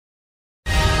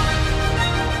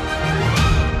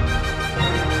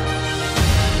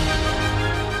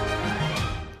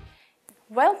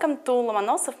Welcome to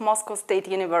Lomonosov Moscow State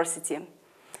University.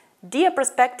 Dear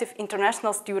prospective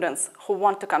international students who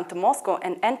want to come to Moscow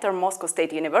and enter Moscow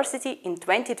State University in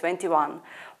 2021,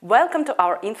 welcome to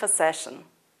our info session.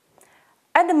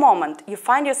 At the moment, you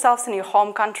find yourselves in your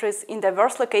home countries in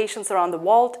diverse locations around the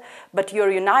world, but you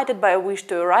are united by a wish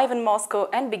to arrive in Moscow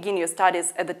and begin your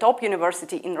studies at the top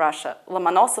university in Russia,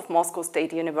 Lomonosov Moscow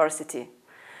State University.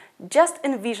 Just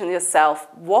envision yourself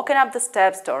walking up the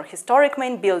steps to our historic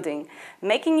main building,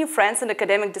 making new friends and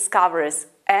academic discoveries,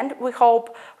 and, we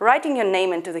hope, writing your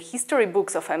name into the history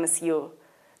books of MSU.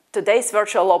 Today's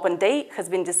virtual open day has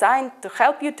been designed to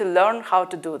help you to learn how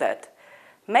to do that.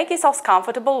 Make yourselves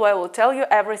comfortable while we'll tell you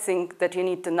everything that you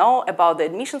need to know about the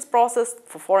admissions process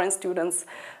for foreign students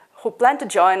who plan to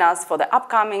join us for the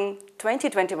upcoming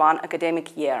 2021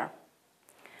 academic year.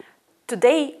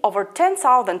 Today, over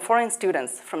 10,000 foreign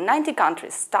students from 90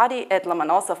 countries study at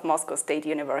Lomonosov Moscow State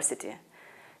University.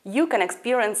 You can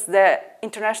experience the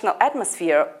international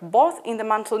atmosphere both in the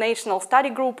multinational study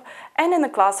group and in the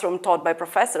classroom taught by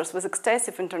professors with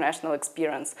extensive international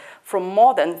experience from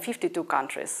more than 52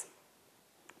 countries.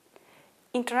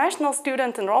 International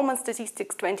Student Enrollment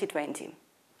Statistics 2020.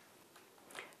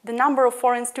 The number of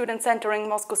foreign students entering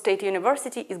Moscow State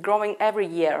University is growing every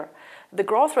year. The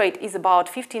growth rate is about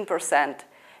 15%.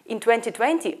 In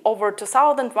 2020, over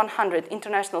 2,100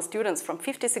 international students from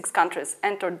 56 countries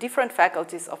entered different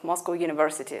faculties of Moscow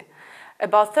University.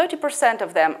 About 30%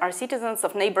 of them are citizens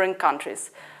of neighboring countries: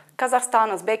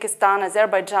 Kazakhstan, Uzbekistan,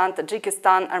 Azerbaijan,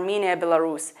 Tajikistan, Armenia,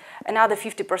 Belarus. Another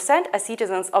 50% are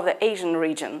citizens of the Asian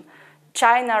region: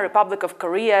 China, Republic of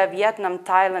Korea, Vietnam,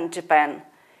 Thailand, Japan.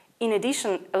 In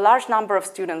addition, a large number of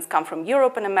students come from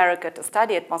Europe and America to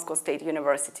study at Moscow State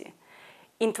University.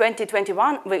 In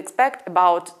 2021, we expect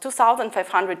about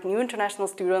 2,500 new international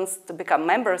students to become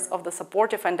members of the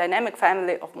supportive and dynamic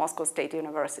family of Moscow State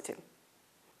University.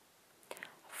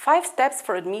 5 steps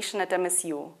for admission at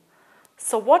MSU.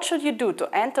 So what should you do to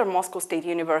enter Moscow State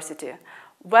University?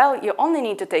 Well, you only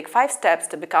need to take 5 steps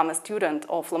to become a student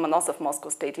of Lomonosov Moscow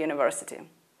State University.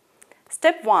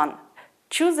 Step 1.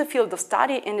 Choose the field of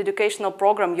study and educational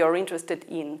program you are interested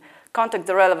in. Contact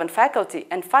the relevant faculty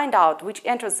and find out which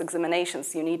entrance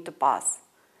examinations you need to pass.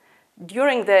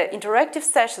 During the interactive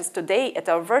sessions today at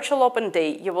our virtual open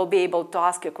day, you will be able to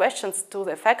ask your questions to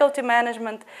the faculty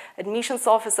management, admissions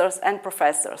officers, and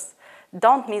professors.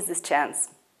 Don't miss this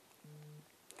chance.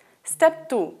 Step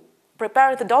 2.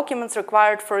 Prepare the documents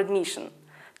required for admission.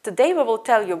 Today we will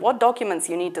tell you what documents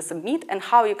you need to submit and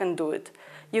how you can do it.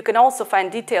 You can also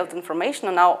find detailed information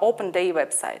on our Open Day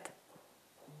website.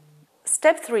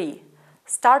 Step 3.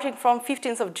 Starting from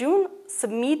 15th of June,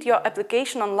 submit your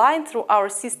application online through our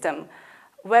system,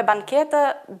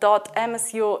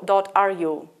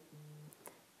 webanketa.msu.ru.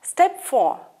 Step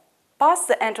 4. Pass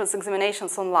the entrance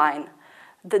examinations online.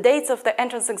 The dates of the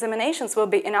entrance examinations will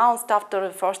be announced after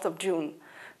the 1st of June.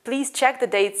 Please check the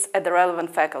dates at the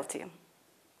relevant faculty.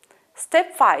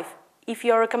 Step 5. If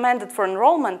you are recommended for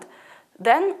enrollment,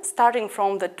 then, starting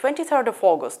from the 23rd of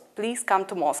August, please come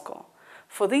to Moscow.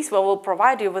 For this, we will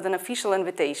provide you with an official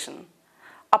invitation.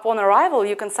 Upon arrival,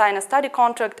 you can sign a study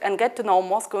contract and get to know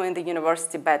Moscow and the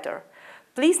university better.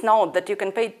 Please note that you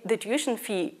can pay the tuition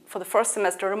fee for the first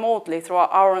semester remotely through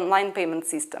our online payment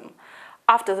system.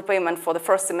 After the payment for the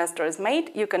first semester is made,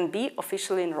 you can be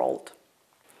officially enrolled.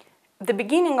 The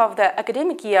beginning of the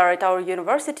academic year at our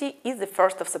university is the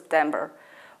 1st of September.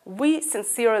 We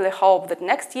sincerely hope that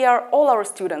next year all our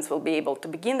students will be able to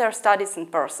begin their studies in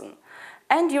person.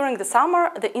 And during the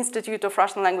summer, the Institute of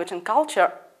Russian Language and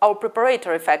Culture, our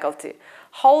preparatory faculty,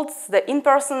 holds the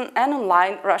in-person and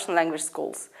online Russian language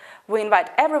schools. We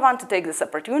invite everyone to take this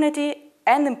opportunity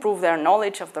and improve their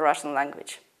knowledge of the Russian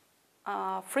language.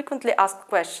 Frequently asked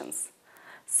questions.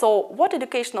 So, what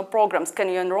educational programs can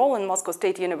you enroll in Moscow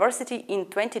State University in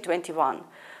 2021?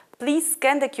 Please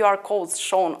scan the QR codes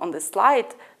shown on this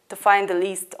slide to find the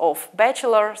list of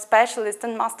bachelor, specialist,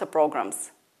 and master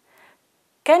programs.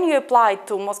 Can you apply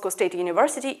to Moscow State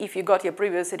University if you got your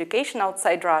previous education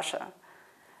outside Russia?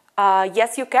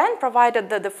 Yes, you can, provided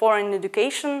that the foreign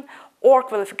education or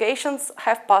qualifications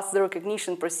have passed the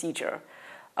recognition procedure.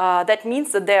 That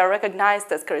means that they are recognized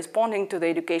as corresponding to the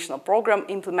educational program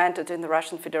implemented in the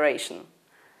Russian Federation.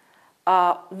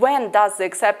 When does the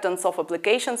acceptance of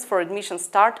applications for admission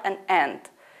start and end?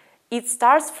 It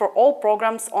starts for all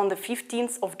programs on the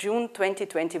 15th of June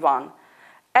 2021.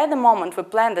 At the moment, we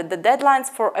plan that the deadlines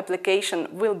for application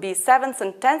will be 7th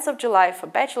and 10th of July for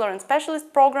bachelor and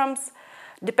specialist programs,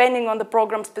 depending on the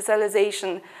program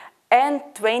specialization, and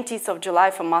 20th of July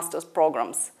for master's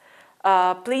programs.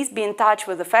 Please be in touch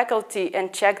with the faculty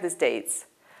and check these dates.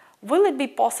 Will it be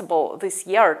possible this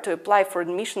year to apply for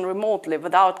admission remotely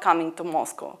without coming to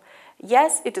Moscow?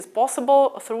 Yes, it is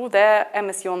possible through the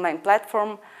MSU online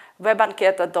platform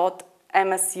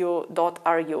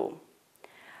webanketa.msu.ru.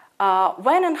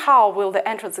 When and how will the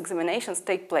entrance examinations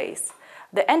take place?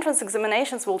 The entrance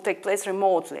examinations will take place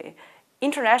remotely.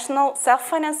 International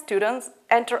self-financed students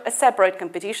enter a separate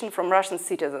competition from Russian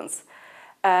citizens.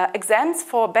 Exams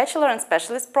for bachelor and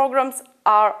specialist programs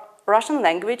are Russian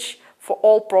language for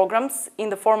all programs in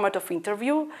the format of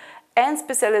interview and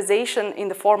specialization in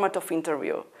the format of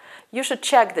interview. You should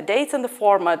check the dates and the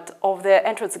format of the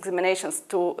entrance examinations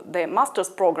to the master's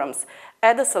programs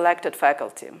at the selected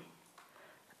faculty.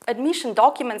 Admission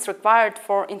documents required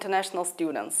for international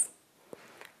students.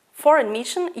 For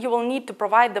admission, you will need to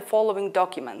provide the following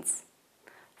documents.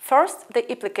 First, the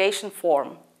application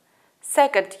form.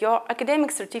 Second, your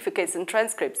academic certificates and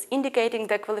transcripts indicating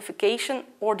the qualification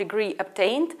or degree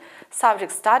obtained,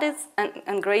 subject studies,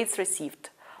 and grades received.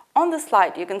 On the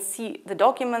slide, you can see the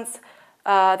documents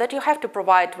that you have to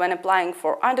provide when applying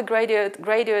for undergraduate,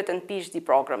 graduate, and PhD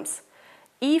programs.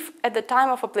 If at the time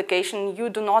of application you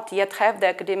do not yet have the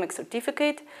academic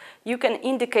certificate, you can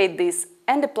indicate this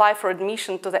and apply for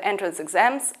admission to the entrance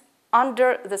exams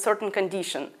under the certain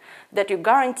condition that you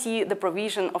guarantee the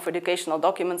provision of educational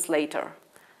documents later.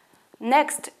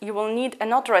 Next, you will need a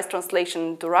notarized translation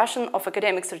into Russian of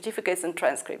academic certificates and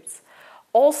transcripts.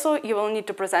 Also, you will need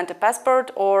to present a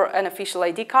passport or an official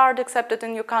ID card accepted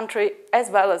in your country, as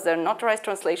well as their notarized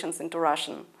translations into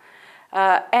Russian.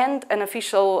 And an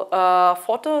official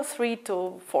photo, 3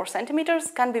 to 4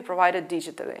 centimeters, can be provided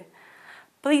digitally.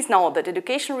 Please note that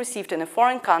education received in a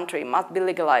foreign country must be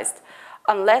legalized,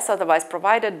 unless otherwise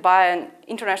provided by an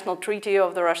international treaty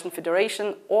of the Russian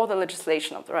Federation or the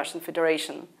legislation of the Russian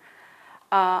Federation.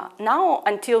 Now,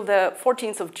 until the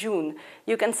 14th of June,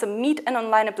 you can submit an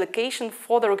online application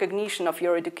for the recognition of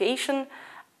your education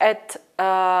at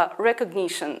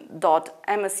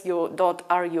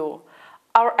recognition.msu.ru.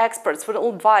 Our experts will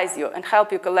advise you and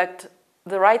help you collect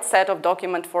the right set of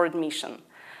documents for admission.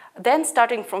 Then,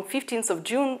 starting from 15th of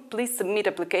June, please submit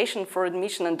application for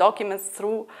admission and documents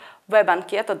through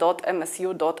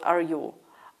webanketa.msu.ru.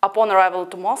 Upon arrival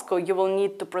to Moscow, you will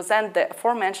need to present the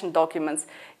aforementioned documents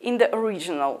in the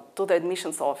original to the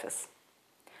admissions office.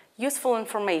 Useful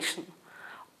information.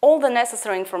 All the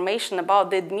necessary information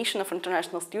about the admission of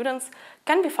international students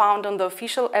can be found on the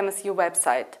official MSU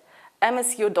website,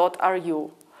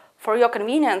 msu.ru. For your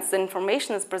convenience, the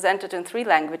information is presented in 3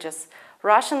 languages: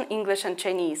 Russian, English, and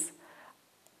Chinese.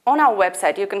 On our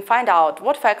website, you can find out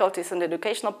what faculties and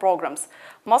educational programs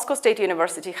Moscow State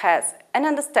University has and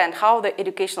understand how the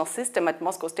educational system at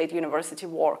Moscow State University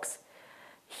works.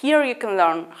 Here you can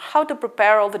learn how to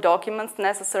prepare all the documents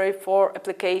necessary for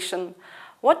application,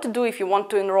 what to do if you want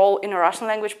to enroll in a Russian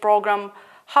language program,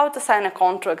 how to sign a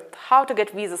contract, how to get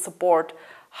visa support,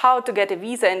 how to get a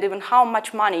visa, and even how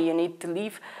much money you need to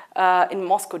leave in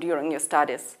Moscow during your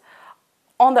studies.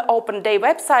 On the Open Day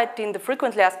website, in the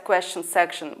Frequently Asked Questions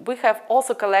section, we have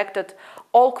also collected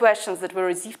all questions that we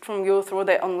received from you through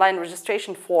the online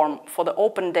registration form for the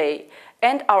Open Day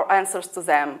and our answers to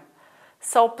them.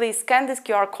 So please scan these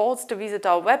QR codes to visit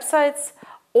our websites,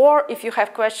 or if you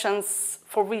have questions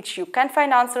for which you can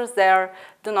find answers there,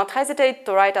 do not hesitate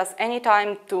to write us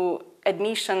anytime to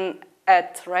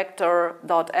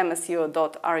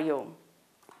admission@rector.msu.ru.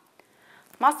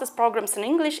 Master's programs in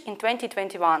English in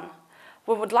 2021.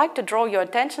 We would like to draw your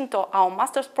attention to our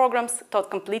master's programs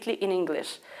taught completely in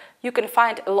English. You can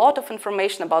find a lot of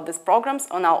information about these programs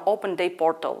on our Open Day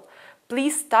portal.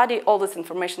 Please study all this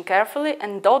information carefully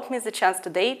and don't miss the chance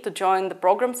today to join the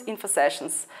program's info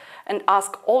sessions and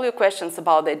ask all your questions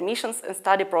about the admissions and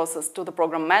study process to the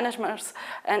program managers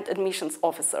and admissions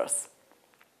officers.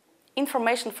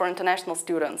 Information for international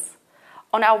students.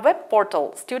 On our web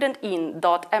portal,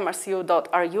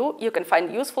 studentin.msu.ru, you can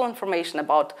find useful information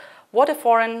about what a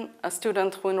foreign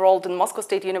student who enrolled in Moscow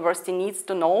State University needs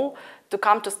to know to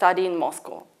come to study in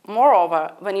Moscow.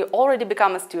 Moreover, when you already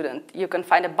become a student, you can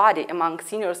find a buddy among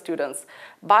senior students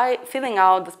by filling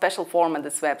out the special form on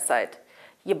this website.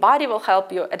 Your buddy will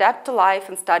help you adapt to life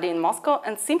and study in Moscow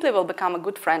and simply will become a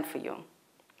good friend for you.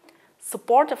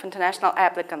 Support of international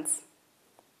applicants.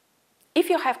 If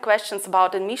you have questions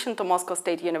about admission to Moscow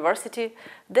State University,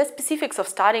 the specifics of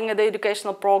studying at the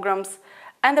educational programs,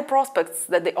 and the prospects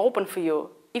that they open for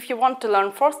you, if you want to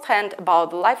learn firsthand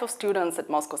about the life of students at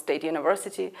Moscow State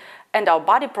University and our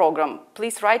buddy program,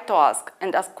 please write to us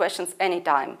and ask questions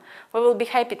anytime. We will be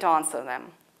happy to answer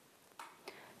them.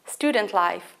 Student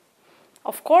life.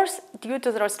 Of course, due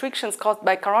to the restrictions caused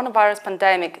by coronavirus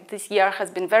pandemic, this year has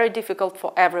been very difficult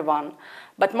for everyone.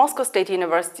 But Moscow State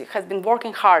University has been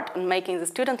working hard on making the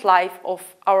student life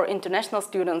of our international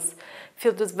students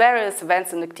filled with various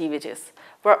events and activities.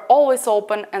 We're always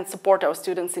open and support our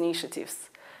students' initiatives.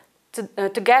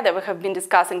 Together, we have been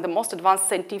discussing the most advanced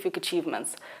scientific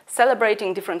achievements,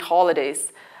 celebrating different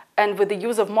holidays, and with the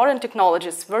use of modern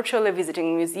technologies, virtually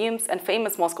visiting museums and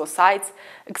famous Moscow sites,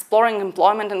 exploring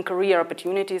employment and career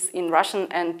opportunities in Russian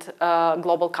and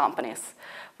global companies.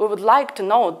 We would like to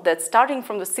note that starting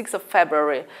from the 6th of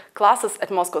February, classes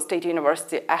at Moscow State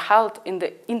University are held in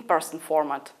the in-person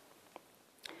format.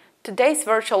 Today's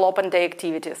virtual open day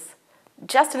activities.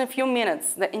 Just in a few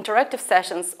minutes, the interactive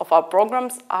sessions of our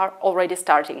programs are already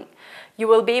starting. You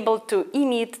will be able to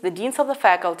e-meet the deans of the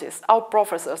faculties, our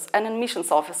professors and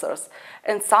admissions officers,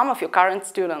 and some of your current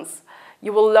students.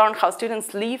 You will learn how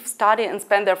students live, study, and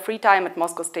spend their free time at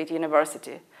Moscow State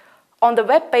University. On the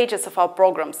web pages of our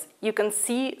programs, you can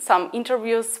see some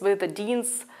interviews with the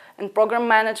deans and program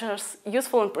managers,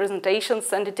 useful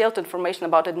presentations, and detailed information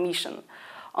about admission.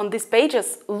 On these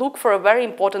pages, look for a very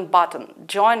important button,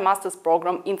 Join Master's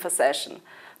Program Info Session.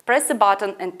 Press the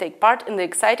button and take part in the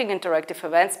exciting interactive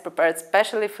events prepared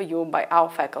specially for you by our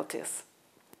faculties.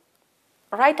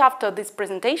 Right after this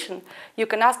presentation, you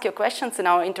can ask your questions in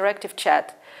our interactive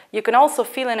chat. You can also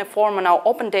fill in a form on our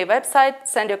Open Day website,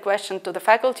 send your question to the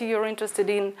faculty you're interested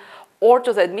in, or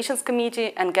to the admissions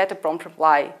committee and get a prompt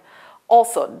reply.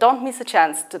 Also, don't miss a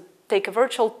chance to take a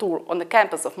virtual tour on the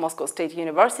campus of Moscow State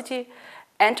University,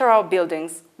 enter our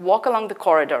buildings, walk along the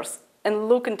corridors, and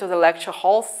look into the lecture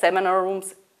halls, seminar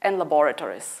rooms, and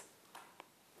laboratories.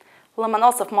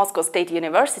 Lomonosov Moscow State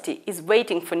University is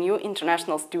waiting for new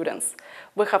international students.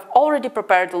 We have already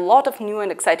prepared a lot of new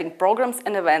and exciting programs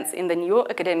and events in the new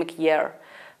academic year.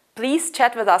 Please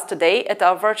chat with us today at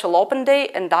our virtual open day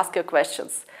and ask your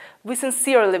questions. We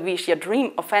sincerely wish your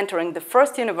dream of entering the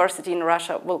first university in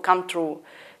Russia will come true.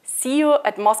 See you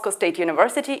at Moscow State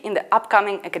University in the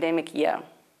upcoming academic year.